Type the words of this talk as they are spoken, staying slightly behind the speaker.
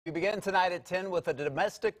We begin tonight at 10 with a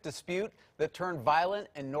domestic dispute that turned violent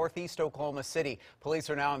in northeast Oklahoma City. Police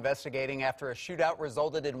are now investigating after a shootout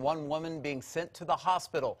resulted in one woman being sent to the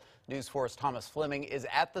hospital. News 4's Thomas Fleming is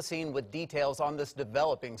at the scene with details on this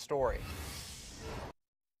developing story.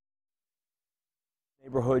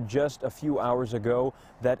 Neighborhood just a few hours ago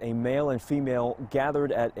that a male and female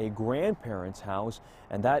gathered at a grandparent's house,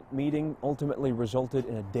 and that meeting ultimately resulted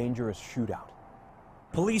in a dangerous shootout.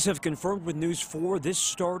 Police have confirmed with News 4 this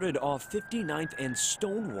started off 59th and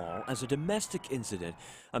Stonewall as a domestic incident.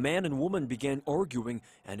 A man and woman began arguing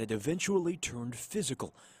and it eventually turned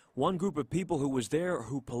physical. One group of people who was there,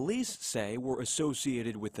 who police say were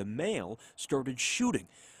associated with the male, started shooting.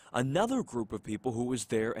 Another group of people who was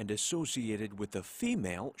there and associated with the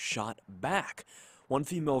female shot back. One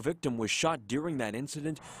female victim was shot during that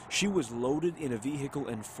incident. She was loaded in a vehicle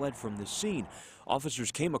and fled from the scene.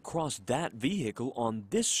 Officers came across that vehicle on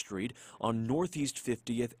this street on Northeast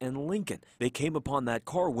 50th and Lincoln. They came upon that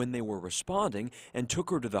car when they were responding and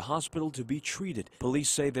took her to the hospital to be treated. Police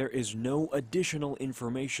say there is no additional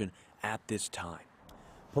information at this time.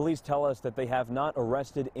 Police tell us that they have not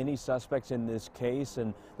arrested any suspects in this case,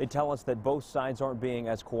 and they tell us that both sides aren't being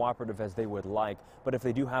as cooperative as they would like. But if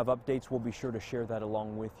they do have updates, we'll be sure to share that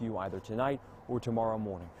along with you either tonight or tomorrow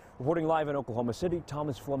morning. Reporting live in Oklahoma City,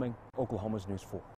 Thomas Fleming, Oklahoma's News 4.